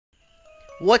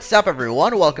What's up,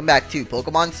 everyone? Welcome back to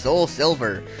Pokemon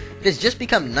SoulSilver. It has just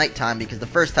become nighttime because the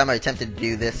first time I attempted to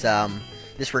do this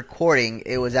this recording,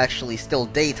 it was actually still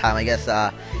daytime. I guess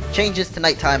changes to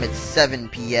nighttime at 7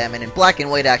 p.m. and in black and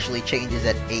white actually changes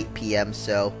at 8 p.m.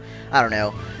 So I don't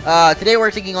know. Today we're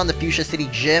taking on the Fuschia City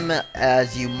Gym,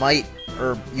 as you might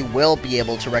or you will be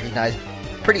able to recognize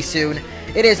pretty soon.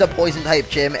 It is a poison type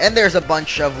gym, and there's a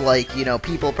bunch of, like, you know,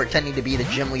 people pretending to be the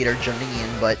gym leader,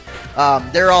 Janine, but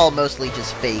they're all mostly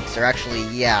just fakes. Or actually,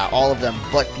 yeah, all of them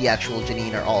but the actual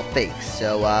Janine are all fakes.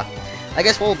 So I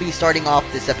guess we'll be starting off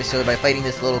this episode by fighting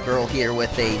this little girl here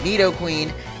with a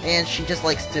Nidoqueen, and she just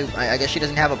likes to, I guess she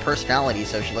doesn't have a personality,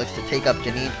 so she likes to take up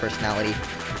Janine's personality.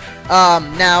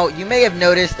 Now, you may have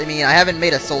noticed, I mean, I haven't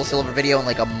made a SoulSilver video in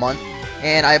like a month,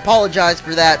 and I apologize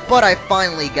for that, but I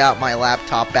finally got my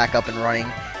laptop back up and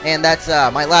running, and that's,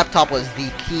 my laptop was the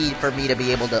key for me to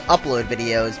be able to upload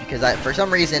videos, because for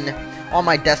some reason, on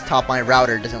my desktop, my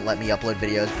router doesn't let me upload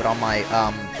videos, but on my,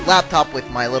 laptop with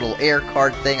my little air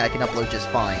card thing, I can upload just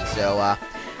fine, so,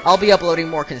 I'll be uploading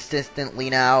more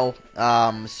consistently now,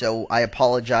 so I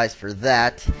apologize for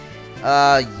that.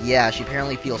 Yeah, she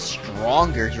apparently feels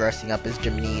stronger dressing up as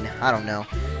Janine. I don't know.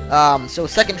 So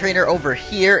second trainer over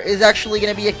here is actually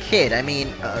gonna be a kid. I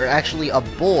mean, or actually a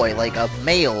boy, like a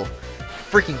male.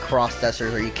 Freaking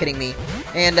cross-dressers, are you kidding me?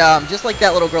 And, just like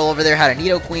that little girl over there had a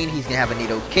Nidoqueen, he's gonna have a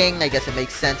Nidoking. I guess it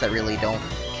makes sense. I really don't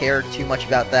care too much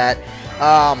about that.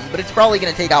 But it's probably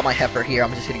gonna take out my Heifer here.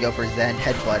 I'm just gonna go for Zen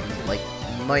Headbutt and,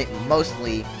 like,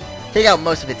 mostly take out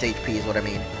most of its HP is what I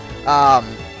mean.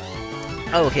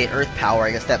 Oh, okay, Earth Power.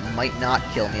 I guess that might not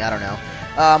kill me. I don't know.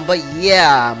 But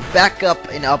yeah, back up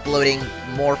and uploading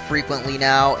more frequently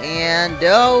now. And,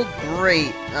 oh,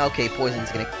 great. Okay,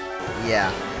 Poison's gonna...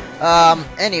 Yeah.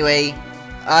 Anyway,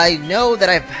 I know that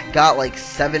I've got, like,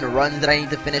 7 runs that I need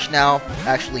to finish now.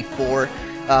 Actually, 4.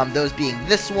 Those being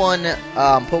this one,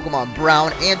 Pokemon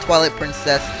Brown, and Twilight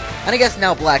Princess. And I guess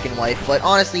now Black and White, but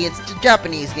honestly, it's a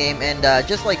Japanese game, and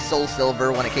just like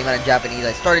SoulSilver, when it came out in Japanese,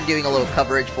 I started doing a little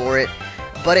coverage for it.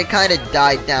 But it kind of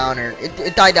died down, or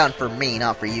it died down for me,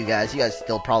 not for you guys. You guys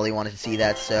still probably wanted to see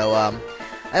that, so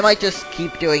I might just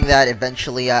keep doing that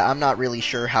eventually. I'm not really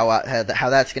sure how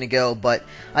that's gonna go, but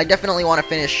I definitely want to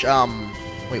finish.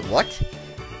 Wait, what?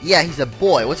 Yeah, he's a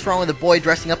boy. What's wrong with a boy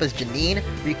dressing up as Janine?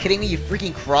 Are you kidding me? You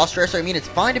freaking cross-dresser. I mean, it's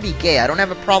fine to be gay. I don't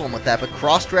have a problem with that, but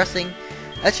cross-dressing?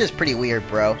 That's just pretty weird,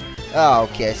 bro. Oh,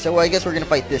 okay. So I guess we're gonna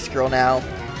fight this girl now.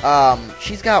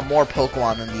 She's got more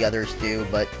Pokemon than the others do,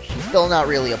 but she's still not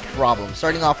really a problem.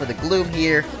 Starting off with a Gloom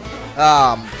here.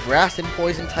 Grass and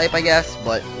Poison type, I guess,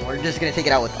 but we're just gonna take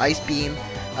it out with Ice Beam.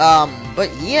 But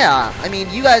yeah, I mean,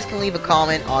 you guys can leave a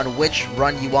comment on which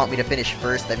run you want me to finish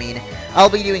first. I mean, I'll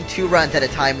be doing 2 runs at a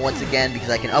time once again,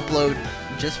 because I can upload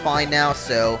just fine now,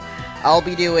 so I'll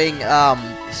be doing,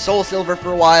 SoulSilver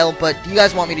for a while, but do you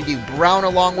guys want me to do Brown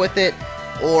along with it?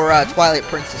 Or Twilight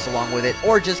Princess along with it,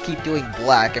 or just keep doing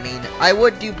Black? I mean, I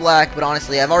would do Black, but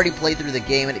honestly, I've already played through the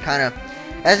game, and it kind of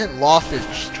hasn't lost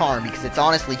its charm, because it's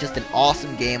honestly just an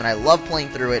awesome game, and I love playing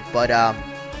through it, but,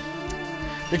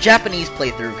 the Japanese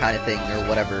playthrough kind of thing, or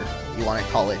whatever you want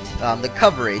to call it, the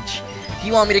coverage, if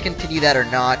you want me to continue that or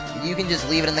not, you can just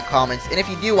leave it in the comments, and if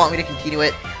you do want me to continue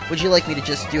it, would you like me to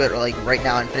just do it, like, right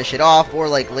now and finish it off, or,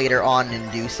 like, later on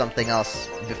and do something else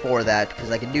before that,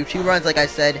 because I can do 2 runs, like I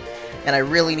said, and I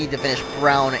really need to finish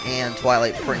Brown and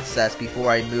Twilight Princess before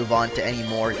I move on to any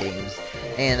more games.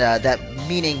 And that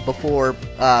meaning before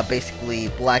basically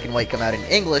Black and White come out in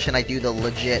English and I do the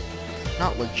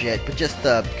not legit, but just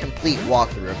the complete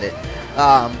walkthrough of it.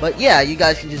 But yeah, you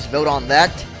guys can just vote on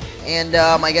that. And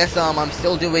I guess I'm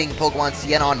still doing Pokemon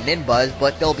Sienna on Ninbuzz,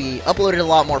 but they'll be uploaded a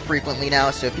lot more frequently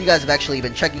now. So if you guys have actually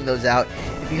been checking those out,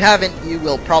 if you haven't, you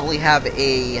will probably have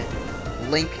a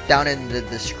link down in the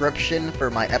description for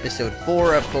my episode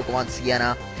 4 of Pokemon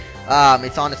Sienna.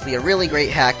 It's honestly a really great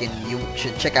hack, and you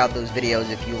should check out those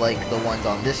videos if you like the ones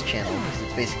on this channel, because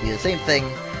it's basically the same thing,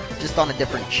 just on a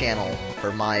different channel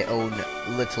for my own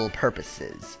little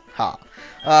purposes. Ha.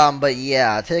 But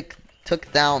yeah,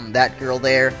 took down that girl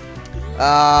there.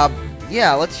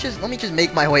 Yeah, let me just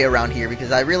make my way around here,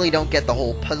 because I really don't get the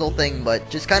whole puzzle thing, but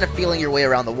just kind of feeling your way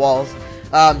around the walls.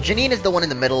 Janine is the one in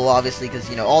the middle, obviously, because,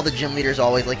 you know, all the gym leaders are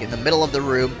always, like, in the middle of the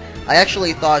room. I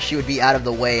actually thought she would be out of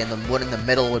the way, and the one in the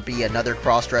middle would be another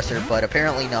cross-dresser, but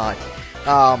apparently not.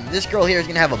 This girl here is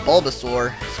going to have a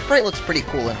Bulbasaur. Sprite looks pretty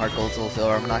cool in Heart Gold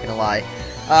SoulSilver, I'm not going to lie.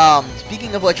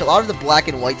 Speaking of which, a lot of the Black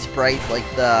and White sprites, like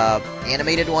the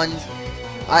animated ones,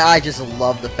 I just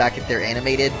love the fact that they're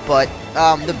animated, but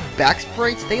the back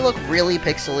sprites, they look really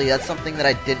pixely. That's something that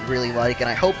I didn't really like, and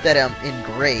I hope that in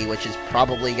gray, which is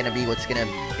probably going to be it's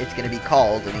going to be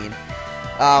called. I mean,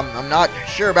 I'm not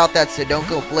sure about that, so don't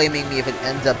go blaming me if it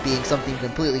ends up being something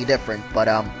completely different. But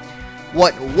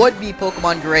what would be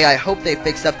Pokemon Gray, I hope they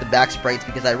fix up the back sprites,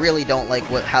 because I really don't like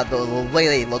how the way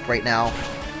they look right now.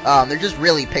 They're just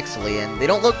really pixely, and they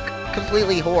don't look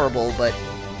completely horrible, but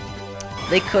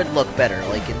they could look better,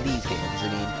 like in these games. I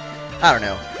mean, I don't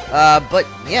know. But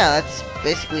yeah, that's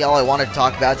basically all I wanted to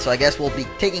talk about, so I guess we'll be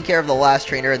taking care of the last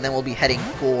trainer, and then we'll be heading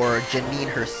for Janine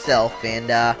herself, and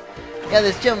yeah,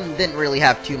 this gym didn't really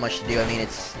have too much to do. I mean,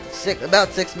 it's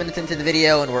about 6 minutes into the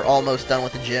video, and we're almost done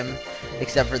with the gym,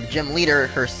 except for the gym leader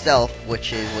herself,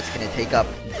 which is what's going to take up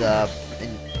the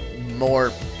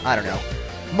I don't know,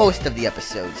 most of the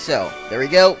episode. So, there we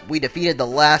go, we defeated the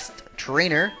last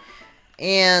trainer,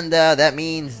 and that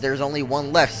means there's only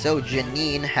one left, so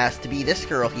Janine has to be this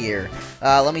girl here.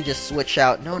 Let me just switch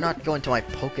out. No, not go into my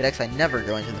Pokedex. I never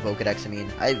go into the Pokedex. I mean,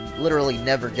 I've literally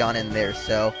never gone in there,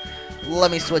 so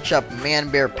let me switch up Man,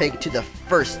 Bear, Pig to the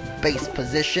first base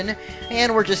position,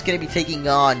 and we're just going to be taking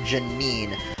on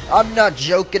Janine. I'm not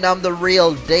joking, I'm the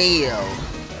real deal.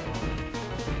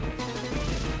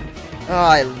 Oh,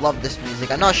 I love this music.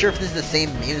 I'm not sure if this is the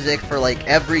same music for, like,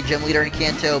 every gym leader in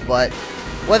Kanto, but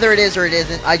whether it is or it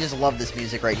isn't, I just love this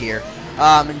music right here.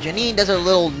 And Janine does a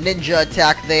little ninja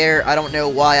attack there. I don't know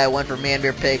why I went for Man,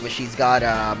 Bear, Pig, but she's got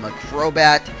a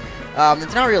Crobat.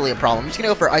 It's not really a problem. I'm just going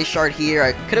to go for Ice Shard here.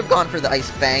 I could have gone for the Ice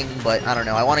Fang, but I don't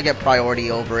know. I want to get priority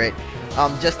over it,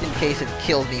 just in case it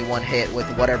kills me one hit with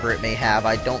whatever it may have.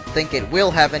 I don't think it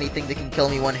will have anything that can kill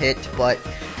me one hit, but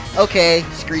okay,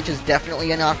 Screech is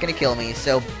definitely not going to kill me,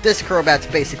 so this Crobat's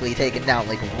basically taken down,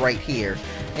 like, right here.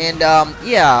 And,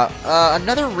 yeah,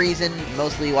 another reason,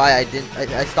 mostly why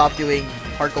I stopped doing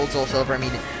Heart Gold, Soul Silver, I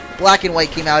mean, Black and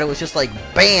White came out, it was just like,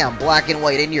 bam, Black and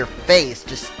White in your face,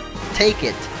 just take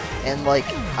it. And, like,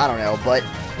 I don't know, but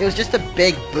it was just a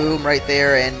big boom right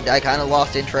there, and I kind of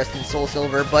lost interest in Soul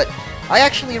Silver, but I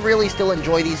actually really still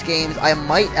enjoy these games. I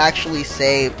might actually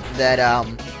say that,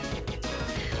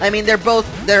 I mean,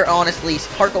 they're honestly,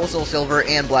 Heart Gold, Soul Silver,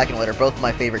 and Black and White are both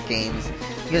my favorite games.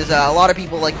 Because a lot of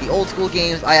people like the old school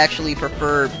games. I actually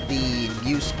prefer the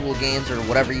new school games, or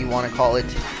whatever you want to call it.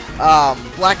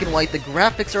 Black and White, the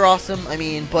graphics are awesome, I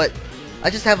mean, but I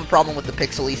just have a problem with the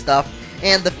pixely stuff.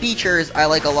 And the features I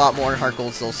like a lot more in Heart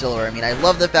Gold, Soul Silver. I mean, I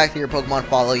love the fact that your Pokemon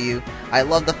follow you. I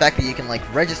love the fact that you can, like,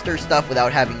 register stuff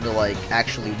without having to, like,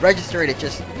 actually register it. It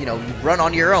just, you know, you run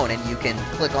on your own, and you can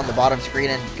click on the bottom screen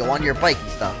and go on your bike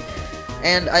and stuff.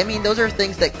 And, I mean, those are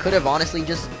things that could have honestly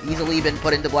just easily been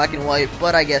put into Black and White,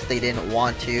 but I guess they didn't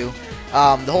want to.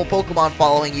 The whole Pokemon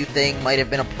following you thing might have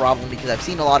been a problem, because I've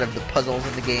seen a lot of the puzzles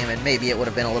in the game, and maybe it would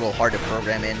have been a little hard to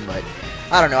program in, but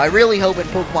I don't know. I really hope in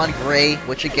Pokemon Gray,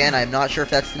 which again, I'm not sure if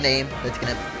that's the name that's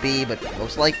going to be, but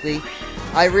most likely,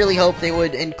 I really hope they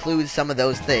would include some of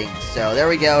those things. So, there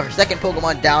we go. Her second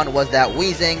Pokemon down was that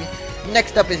Weezing.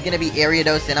 Next up is going to be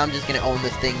Ariados, and I'm just going to own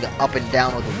this thing up and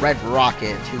down with Red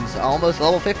Rocket, who's almost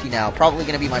level 50 now. Probably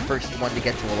going to be my first one to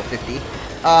get to level 50.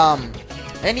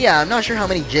 And yeah, I'm not sure how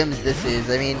many gyms this is.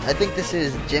 I mean, I think this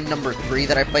is gym number 3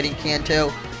 that I fight in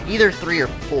Kanto. Either 3 or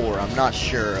 4, I'm not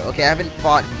sure. Okay, I haven't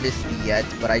fought Misty yet,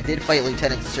 but I did fight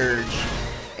Lieutenant Surge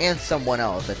and someone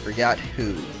else. I forgot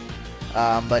who.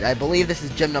 But I believe this is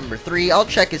gym number 3. I'll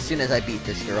check as soon as I beat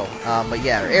this girl. But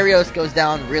yeah, Ariados goes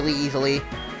down really easily.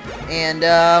 And,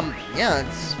 yeah,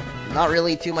 it's not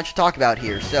really too much to talk about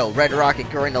here. So, Red Rocket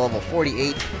growing to level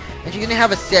 48. And you're going to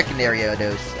have a second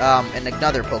Ariados, and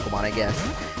another Pokemon, I guess.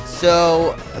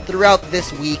 So, throughout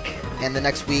this week, and the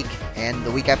next week, and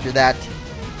the week after that,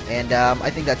 and, I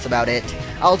think that's about it.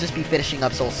 I'll just be finishing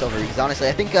up Soul Silver, because honestly,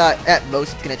 I think, at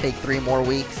most, it's going to take 3 more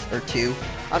weeks, or 2.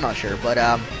 I'm not sure, but,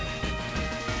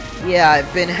 yeah,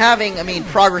 I've been having, I mean,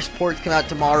 progress reports come out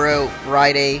tomorrow,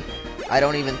 Friday. I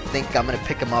don't even think I'm going to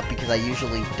pick them up, because I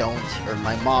usually don't, or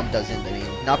my mom doesn't. I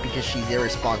mean, not because she's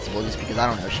irresponsible, just because, I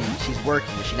don't know, she's working,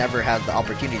 she never has the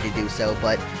opportunity to do so,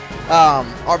 but,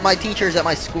 my teachers at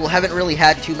my school haven't really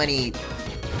had too many,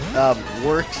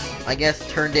 works, I guess,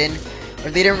 turned in, or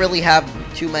they didn't really have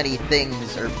too many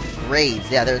things, or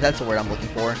grades, yeah, that's the word I'm looking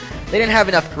for. They didn't have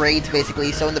enough grades,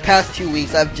 basically, so in the past 2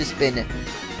 weeks, I've just been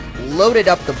loaded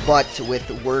up the butt with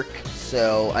work.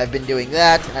 So I've been doing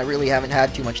that, and I really haven't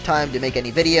had too much time to make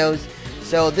any videos.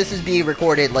 So this is being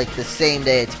recorded like the same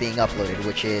day it's being uploaded,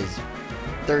 which is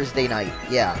Thursday night.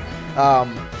 Yeah.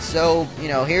 So, you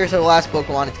know, here's the last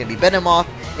Pokemon. It's going to be Venomoth.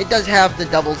 It does have the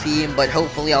double team, but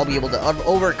hopefully I'll be able to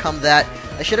overcome that.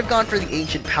 I should have gone for the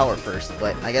Ancient Power first,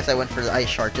 but I guess I went for the Ice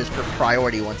Shard just for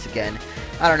priority once again.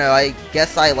 I don't know, I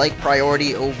guess I like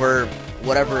priority over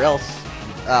whatever else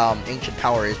Ancient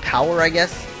Power is. Power, I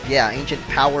guess? Yeah, Ancient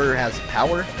Power has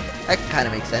power? That kind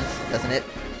of makes sense, doesn't it?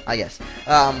 I guess.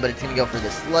 But it's gonna go for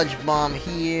the Sludge Bomb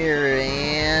here,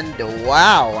 and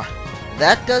wow!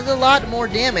 That does a lot more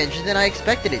damage than I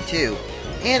expected it to.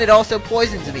 And it also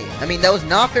poisons me. I mean, that was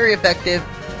not very effective,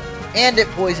 and it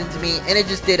poisons me, and it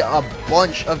just did a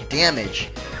bunch of damage.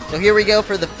 So here we go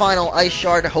for the final Ice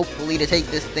Shard, hopefully to take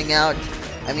this thing out.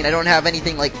 I mean, I don't have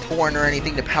anything like Torn or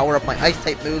anything to power up my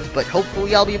Ice-type moves, but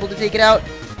hopefully I'll be able to take it out.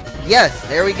 Yes,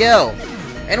 there we go.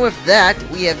 And with that,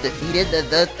 we have defeated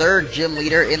the third gym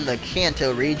leader in the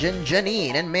Kanto region,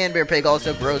 Janine, and Man-Bear Pig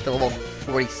also grows to level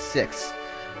 46.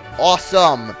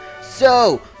 Awesome!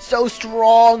 So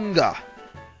strong!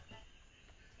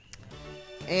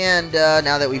 And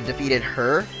now that we've defeated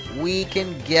her, we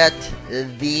can get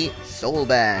the Soul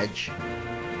Badge.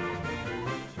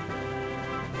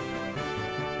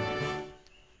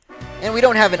 And we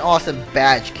don't have an awesome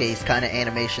badge case kind of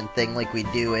animation thing like we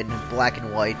do in Black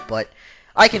and White, but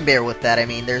I can bear with that. I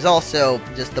mean, there's also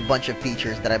just a bunch of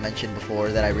features that I mentioned before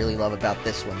that I really love about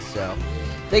this one, so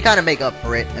they kind of make up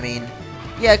for it. I mean,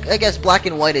 yeah, I guess Black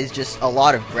and White is just a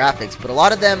lot of graphics, but a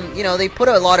lot of them, you know, they put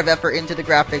a lot of effort into the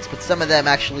graphics, but some of them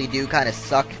actually do kind of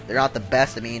suck. They're not the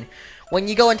best. I mean, when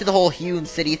you go into the whole Hewn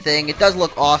City thing, it does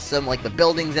look awesome, like the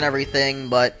buildings and everything,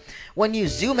 but when you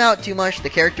zoom out too much, the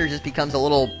character just becomes a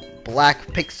little black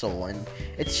pixel, and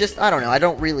it's just, I don't know, I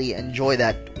don't really enjoy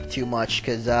that too much,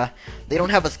 because they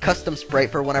don't have a custom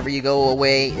sprite for whenever you go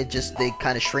away. It just, they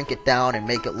kind of shrink it down and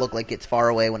make it look like it's far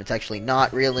away when it's actually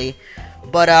not really.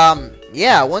 But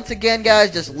yeah, once again guys,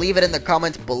 just leave it in the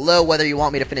comments below whether you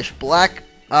want me to finish Black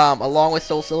along with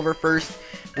SoulSilver first,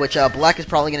 which Black is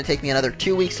probably going to take me another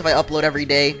 2 weeks if I upload every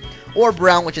day, or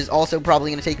Brown, which is also probably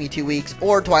going to take me 2 weeks,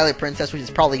 or Twilight Princess, which is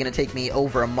probably going to take me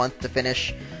over a month to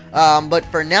finish. But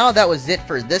for now, that was it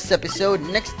for this episode.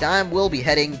 Next time, we'll be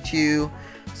heading to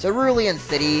Cerulean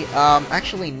City.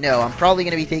 Actually, no, I'm probably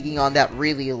going to be taking on that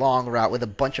really long route with a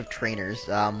bunch of trainers.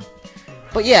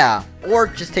 But yeah, or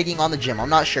just taking on the gym, I'm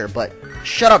not sure, but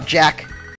shut up, Jack.